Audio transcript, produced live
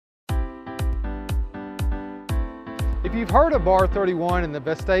If you've heard of Bar 31 in the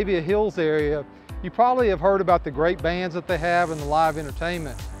Vestavia Hills area, you probably have heard about the great bands that they have and the live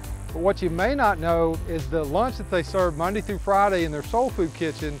entertainment. But what you may not know is the lunch that they serve Monday through Friday in their soul food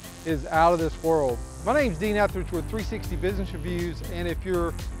kitchen is out of this world. My name's Dean Etheridge with 360 Business Reviews, and if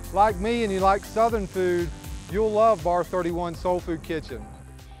you're like me and you like Southern food, you'll love Bar 31 Soul Food Kitchen.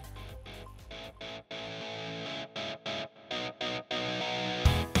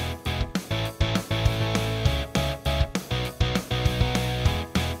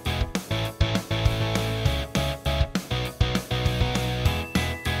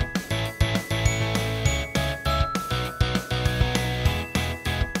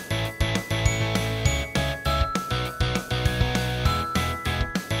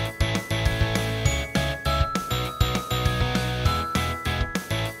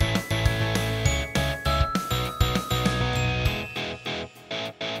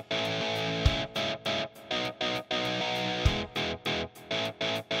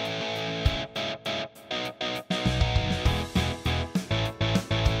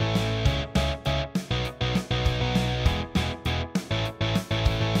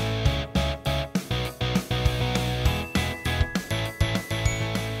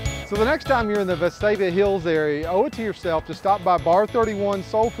 So the next time you're in the Vestavia Hills area, owe it to yourself to stop by Bar 31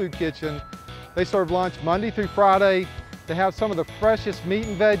 Soul Food Kitchen. They serve lunch Monday through Friday. They have some of the freshest meat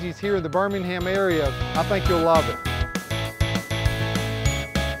and veggies here in the Birmingham area. I think you'll love it.